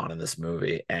going on in this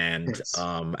movie, and It's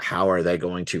how are they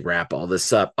going to wrap all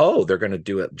this up? Oh, they're going to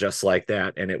do it just like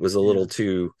that. And it was a little yeah.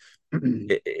 too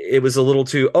it was a little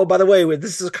too, oh, by the way,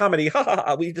 this is a comedy, ha, ha,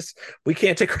 ha. We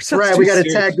can't take ourselves Right. We got to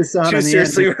tag this on too the end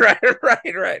seriously. here.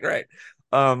 Right.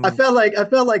 Um, I felt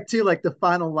like too, like the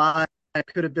final line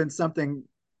could have been something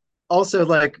also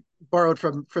like borrowed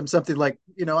from something like,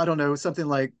 I don't know, something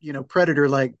like, Predator,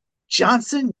 like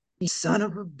Johnson, you son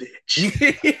of a bitch.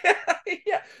 yeah,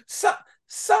 yeah,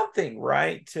 something,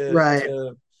 right? Right.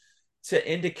 To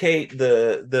indicate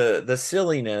the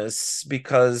silliness,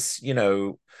 because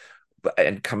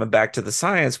and coming back to the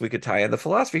science, we could tie in the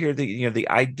philosophy here. The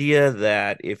idea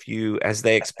that if you, as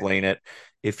they explain it,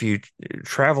 if you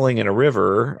traveling in a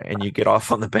river and you get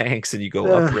off on the banks and you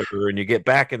go Uh, upriver and you get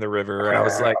back in the river, and I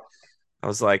was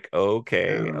like,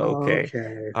 okay, okay.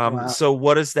 okay. Wow. So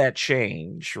what does that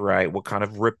change, right? What kind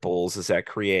of ripples does that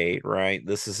create, right?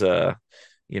 This is a,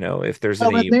 if there's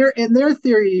Well, any and their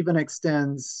theory even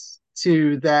extends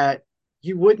to that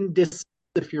you wouldn't dis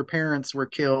if your parents were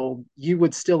killed, you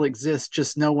would still exist,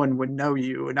 just no one would know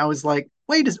you. And I was like,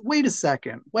 wait a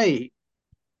second, wait,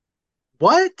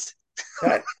 what?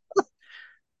 that,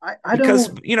 I because,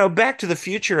 don't. Back to the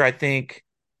Future, I think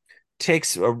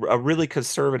takes a really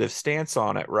conservative stance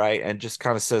on it, right? And just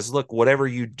kind of says, look, whatever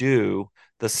you do,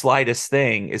 the slightest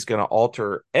thing is going to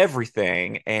alter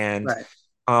everything. And Right.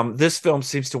 this film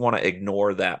seems to want to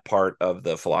ignore that part of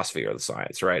the philosophy or the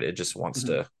science, right? It just wants Mhm.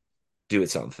 to do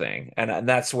its own thing. And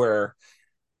that's where,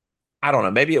 I don't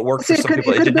know, maybe it Well, worked see, for some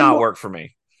people. it It could have did been not more, work for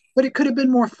me. but it could have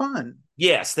been more fun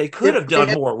Yes, they could if have they done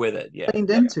had more with it. Yeah, leaned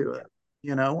yeah. into it.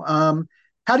 You know,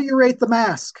 how do you rate The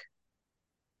Mask?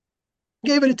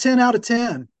 Gave it a 10 out of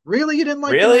 10. Really, you didn't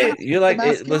like The Really? Mask? You The like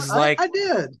Mask it Count? was like I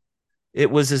did. it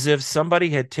was as if somebody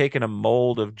had taken a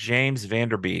mold of James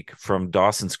Vanderbeek from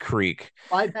Dawson's Creek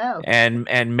Might have. and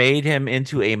made him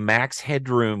into a Max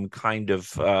Headroom kind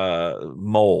of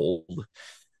mold.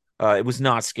 It was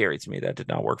not scary to me. That did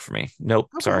not work for me. Nope.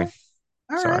 Okay. Sorry.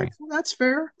 All right. Sorry. Well, that's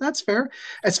fair. That's fair.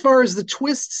 As far as the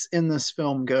twists in this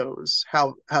film goes,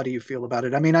 how do you feel about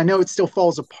it? I mean, I know it still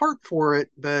falls apart for it,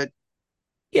 but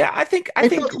Yeah, I they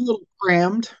think felt a little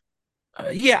crammed.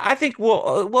 yeah, I think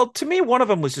well to me one of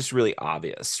them was just really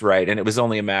obvious, right? And it was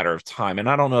only a matter of time. And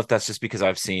I don't know if that's just because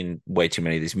I've seen way too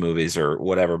many of these movies or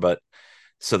whatever, but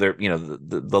so there,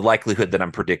 the likelihood that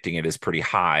I'm predicting it is pretty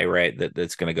high, right?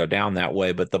 That's going to go down that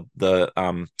way. But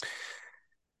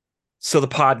so the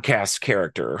podcast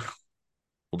character,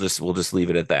 we'll just leave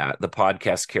it at that. The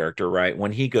podcast character, right?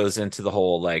 When he goes into the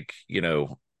whole like,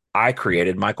 I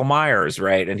created Michael Myers,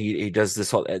 right? And he does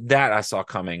this whole that I saw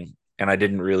coming, and I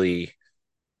didn't really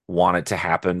want it to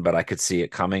happen, but I could see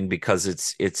it coming because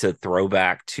it's a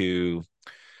throwback to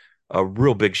a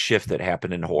real big shift that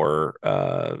happened in horror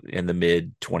in the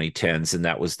mid 2010s, and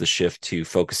that was the shift to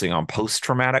focusing on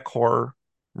post-traumatic horror,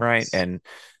 right? And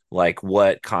like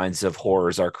what kinds of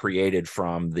horrors are created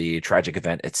from the tragic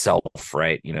event itself,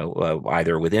 right?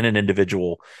 Either within an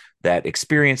individual that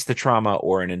experienced the trauma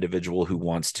or an individual who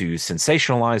wants to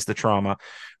sensationalize the trauma,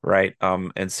 right?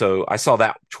 And so I saw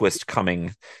that twist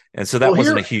coming, and so Well, that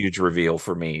wasn't a huge reveal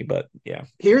for me, but yeah,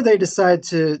 here yeah. they decide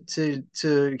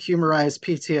to humorize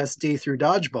PTSD through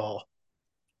dodgeball.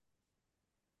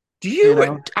 Do You you?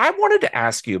 know, I wanted to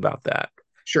ask you about that.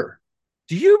 sure.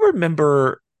 Do you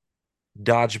remember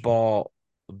dodgeball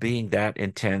being that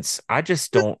intense? I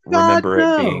just Good don't God, remember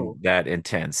it being no! that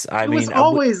intense. I It was mean,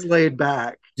 always laid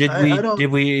back. did I we don't.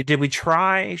 did we did we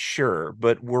try? Sure,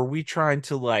 but were we trying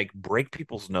to like break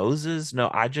people's noses? No,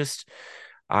 I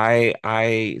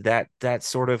that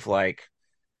sort of like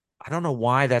I don't know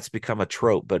why that's become a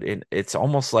trope, but it's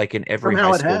almost like in every high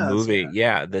Somehow it school has, movie, yeah.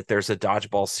 yeah, that there's a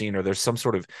dodgeball scene or there's some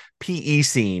sort of PE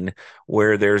scene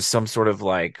where there's some sort of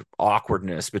like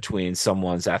awkwardness between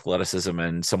someone's athleticism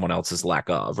and someone else's lack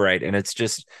of, right? And it's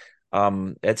just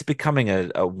it's becoming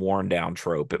a worn down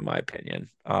trope in my opinion.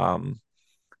 And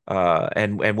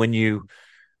when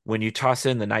you toss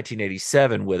in the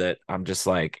 1987 with it, I'm just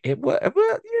like, it was,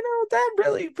 that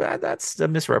really, that's a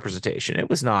misrepresentation. It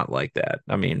was not like that.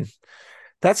 I mean,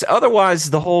 that's otherwise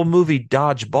the whole movie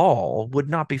Dodgeball would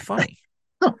not be funny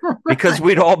because Right.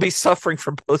 we'd all be suffering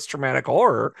from post-traumatic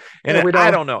horror. And Yeah, we'd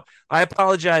I all. don't know. I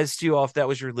apologize to you all if that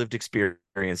was your lived experience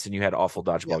and you had awful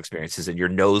Yeah, dodgeball experiences and your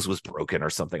nose was broken or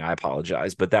something. I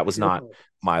apologize, but that was your not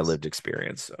my apologies. lived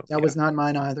experience. So That yeah. was not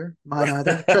mine either. Mine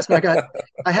either. Trust me,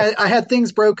 I had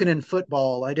things broken in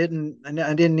football. I didn't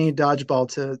need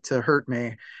dodgeball to hurt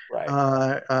me Right.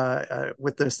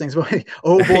 with those things.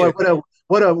 Oh boy,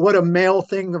 what a male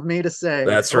thing of me to say.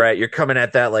 That's Oh, right. You're coming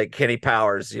at that like Kenny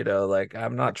Powers, like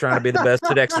I'm not trying to be the best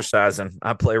at exercising.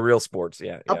 I play real sports.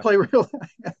 Yeah, I'll yeah. play real.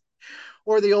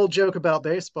 Or the old joke about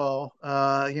baseball.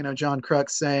 John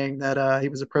Crux saying that he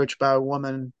was approached by a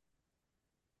woman,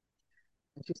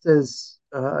 and she says,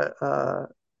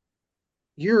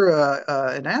 "You're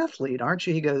an athlete, aren't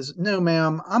you?" He goes, "No,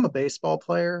 ma'am, I'm a baseball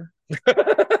player."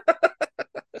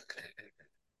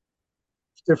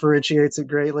 Differentiates it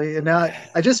greatly. And now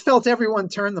I just felt everyone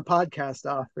turn the podcast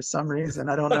off for some reason.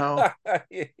 I don't know.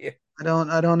 Yeah. I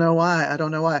don't know why. I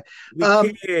don't know why. We Um,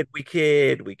 kid, we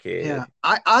kid, we yeah,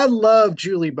 kid. I love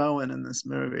Julie Bowen in this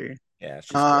movie. Yeah,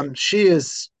 she's great.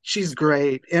 She's She's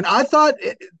great. great. And I thought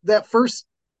that first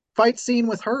fight scene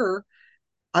with her,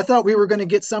 I thought we were going to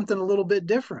get something a little bit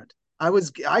different. I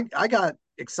got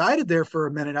excited there for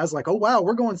a minute. I was like, oh wow,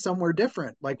 we're going somewhere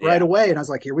different, like right Yeah. away. And I was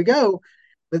like, here we go.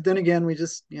 But then again, we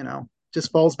just,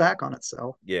 just falls back on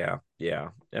itself. Yeah, yeah.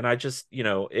 And I just,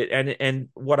 and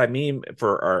what I mean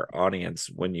for our audience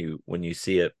when you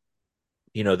see it,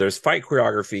 there's fight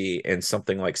choreography in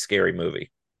something like Scary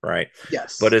Movie, right? But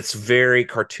Yes. it's very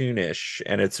cartoonish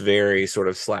and it's very sort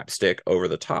of slapstick over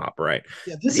the top, right?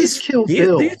 Yeah, this is Kill These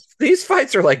Bill. these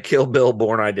fights are like Kill Bill,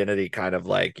 Born Identity, kind of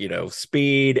like,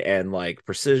 speed and like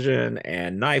precision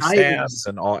and knife stabs Knives.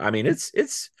 and all. I mean, it's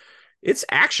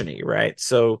actiony, right?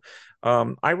 So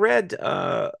I read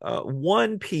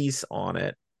one piece on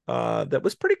it that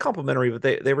was pretty complimentary, but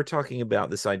they were talking about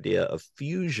this idea of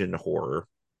fusion horror,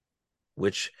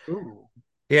 which, Ooh.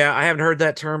 yeah, I haven't heard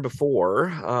that term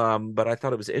before, but I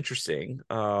thought it was interesting.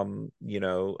 That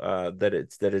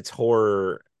it's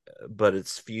horror, but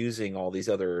it's fusing all these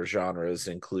other genres,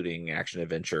 including action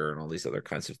adventure and all these other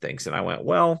kinds of things. And I went,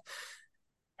 well,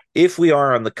 if we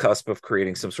are on the cusp of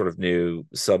creating some sort of new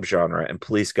subgenre, and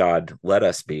please God, let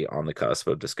us be on the cusp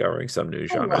of discovering some new Oh, I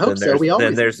genre, hope so. We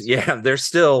always need to. yeah, there's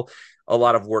still a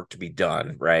lot of work to be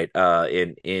done, right?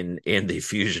 In the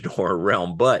fusion horror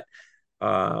realm,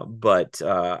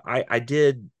 I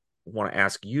did want to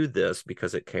ask you this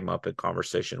because it came up in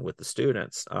conversation with the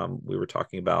students. We were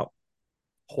talking about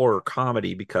horror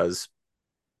comedy because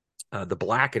The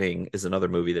Blackening is another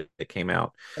movie that came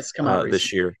out That's come out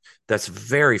this recently. year. That's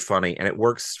very funny and it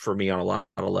works for me on a lot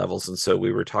of levels. And so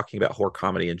we were talking about horror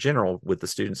comedy in general with the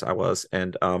students I was,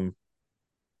 and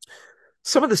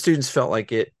some of the students felt like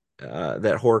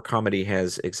that horror comedy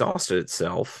has exhausted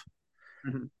itself,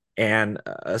 Mhm. and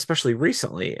especially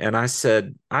recently. And I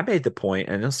said, I made the point,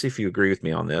 and let's see if you agree with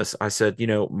me on this. I said,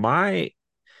 my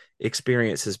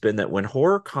experience has been that when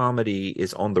horror comedy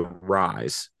is on the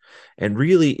rise, and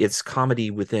really it's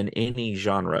comedy within any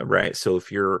genre, right? So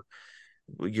if your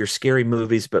scary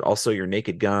movies, but also your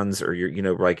Naked Guns, or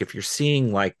like if you're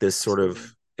seeing like this sort of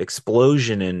Absolutely.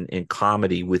 explosion in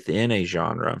comedy within a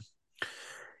genre,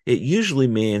 it usually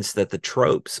means that the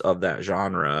tropes of that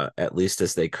genre, at least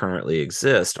as they currently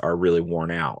exist, are really worn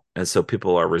out. And so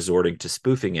people are resorting to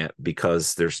spoofing it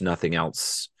because there's nothing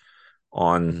else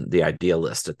on the idea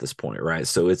list at this point, right?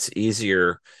 So it's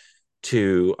easier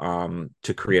to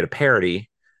create a parody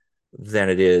than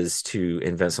it is to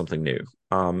invent something new.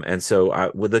 And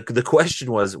so the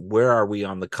question was, where are we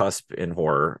on the cusp in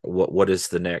horror? What is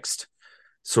the next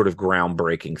sort of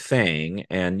groundbreaking thing?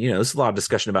 And there's a lot of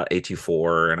discussion about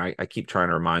A24, and I keep trying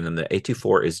to remind them that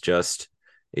A24 is just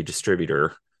a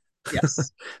distributor.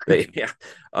 Yes. Yeah.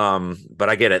 But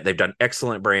I get it. They've done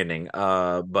excellent branding.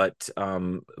 But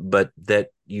that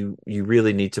you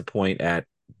really need to point at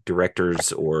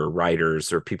directors or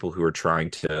writers or people who are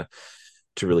trying to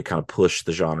really kind of push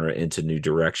the genre into new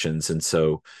directions. And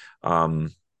so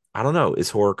I don't know, is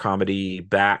horror comedy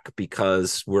back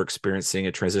because we're experiencing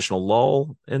a transitional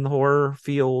lull in the horror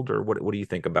field, or what do you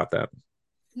think about that?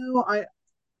 No,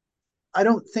 I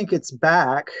don't think it's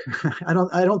back. I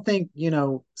don't think,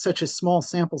 such a small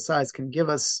sample size can give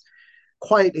us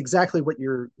quite exactly what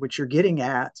you're getting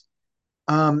at.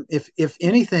 If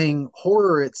anything,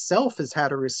 horror itself has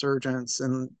had a resurgence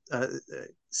and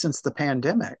since the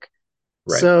pandemic.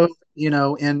 Right. So,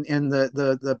 in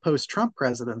the post-Trump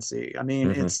presidency, I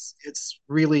mean, Hmm. it's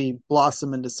really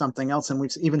blossomed into something else, and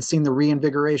we've even seen the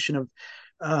reinvigoration of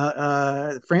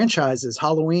franchises: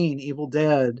 Halloween, Evil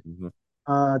Dead, Hmm.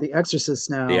 The Exorcist.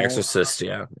 The Now, Exorcist.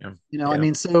 Yeah. Yeah. I Yeah.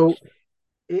 mean, so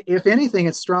if anything,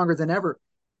 it's stronger than ever.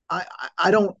 I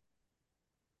don't,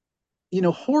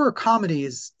 horror comedy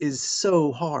is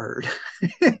so hard.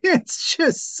 It's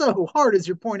just so hard, as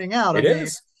you're pointing out. I It mean,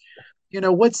 is.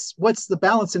 what's the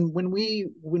balance? And when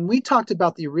we talked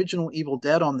about the original Evil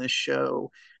Dead on this show,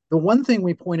 the one thing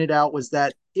we pointed out was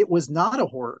that it was not a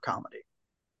horror comedy.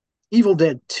 Evil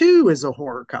Dead 2 is a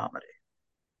horror comedy.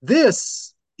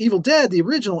 This Evil Dead, the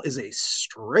original, is a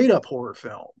straight up horror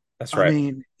film. That's I right.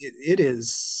 mean, it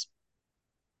is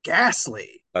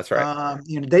ghastly. That's right.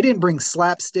 They didn't bring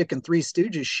slapstick and Three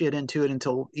Stooges shit into it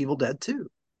until Evil Dead 2.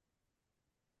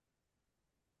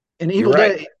 And You're Evil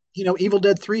right. Dead, Evil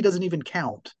Dead 3 doesn't even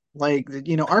count. Like,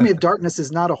 Army of Darkness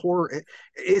is not a horror.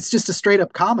 It's just a straight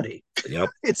up comedy. Yep.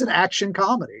 It's an action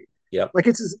comedy. Yep. Like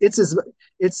it's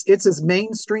as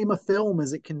mainstream a film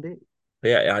as it can be.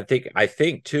 Yeah, I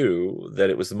think too that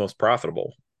it was the most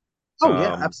profitable Oh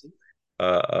yeah, um absolutely.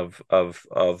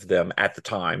 of them at the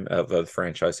time of the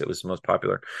franchise. It was the most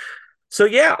popular. So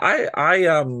yeah, I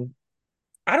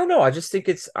don't know. I just think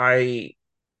I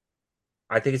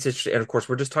think it's interesting. And of course,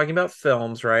 we're just talking about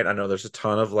films, right? I know there's a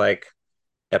ton of like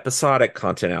episodic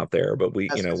content out there, but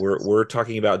Yes, yes, we're yes. we're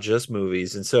talking about just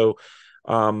movies. And so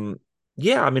um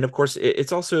yeah, I mean, of course,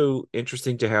 it's also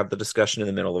interesting to have the discussion in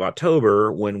the middle of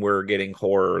October when we're getting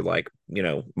horror like,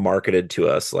 marketed to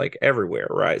us like everywhere,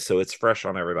 right? So it's fresh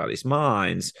on everybody's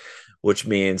minds, which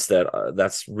means that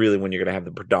that's really when you're going to have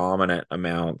the predominant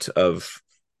amount of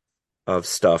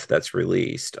stuff that's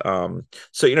released.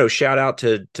 So shout out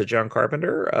to John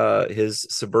Carpenter. His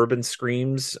Suburban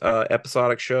Screams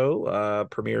episodic show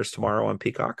premieres tomorrow on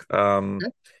Peacock. Okay.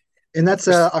 And that's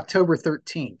October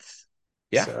 13th.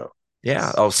 Yeah, So yeah.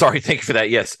 yes. Oh, sorry. Thank you for that.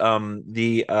 Yes. It's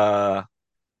the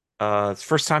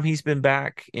first time he's been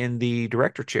back in the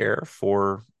director chair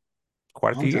for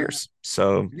quite a Long few time, years.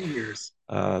 So, many years.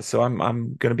 I'm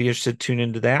going to be interested to tune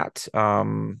into that.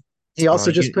 He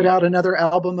also just You put out another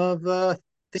album of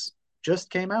things just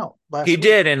came out He last week.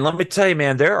 did, and let me tell you,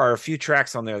 man, there are a few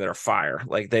tracks on there that are fire.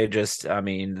 Like they just, I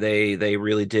mean, they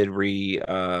really did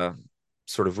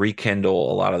sort of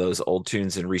rekindle a lot of those old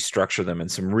tunes and restructure them in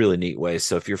some really neat ways.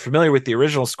 So if you're familiar with the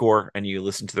original score and you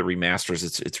listen to the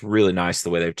remasters, it's really nice the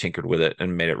way they've tinkered with it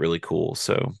and made it really cool.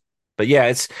 So, but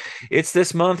yeah, it's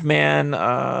this month, man.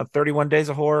 31 days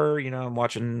of horror. I'm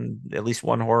watching at least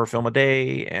one horror film a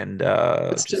day, and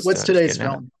What's just today's getting in it.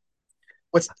 film?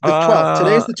 What's the 12th?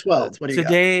 Today's the 12th. What do you got?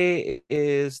 Today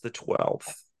is the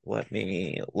 12th. Let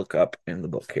me look up in the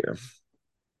book here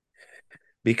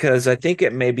because I think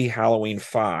it may be Halloween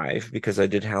 5 because I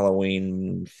did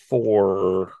Halloween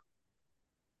 4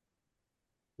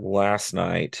 last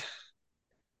night.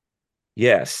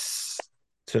 Yes.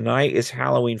 Tonight is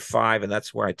Halloween 5, and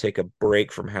that's where I take a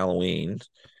break from Halloween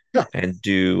Yeah. and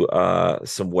do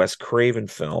some Wes Craven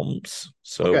films.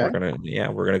 So Okay.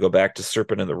 we're gonna go back to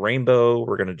Serpent and the Rainbow.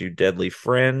 We're gonna do Deadly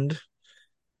Friend.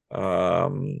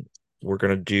 Um, we're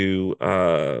gonna do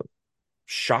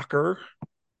Shocker.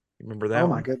 Remember Oh that my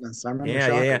one? goodness, I remember Yeah,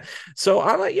 yeah, yeah. Shocker. So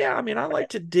I mean, I like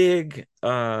to dig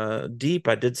deep.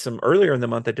 I did some earlier in the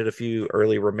month, I did a few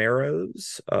early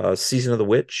Romero's, Season of the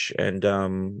Witch, and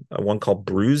one called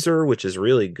Bruiser, which is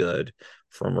really good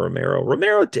from Romero.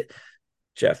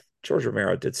 George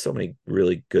Romero did so many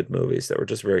really good movies that were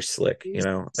just very slick, He's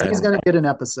and going to get an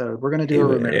episode. We're going to do a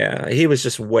Romero. he was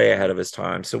just way ahead of his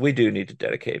time. So we do need to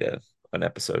dedicate an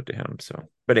episode to him. So,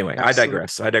 but anyway, I Absolutely.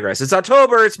 digress. I digress. It's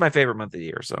October. It's my favorite month of the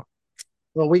year. So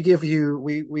Well, we give you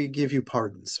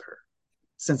pardon, sir,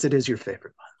 since it is your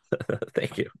favorite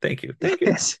thank you. Thank you. one. Thank you.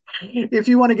 Yes. If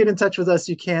you want to get in touch with us,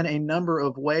 you can a number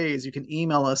of ways. You can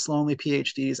email us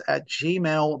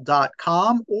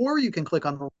lonelyphds@gmail.com, or you can click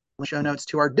on the show notes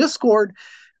to our Discord,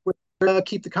 where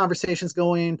keep the conversations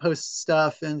going, post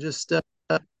stuff, and just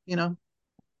you know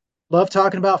love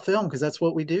talking about film because that's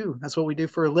what we do. That's what we do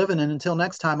for a living. And until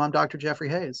next time, I'm Dr. Jeffrey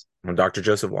Hayes. I'm Dr.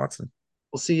 Joseph Watson.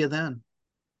 We'll see you then.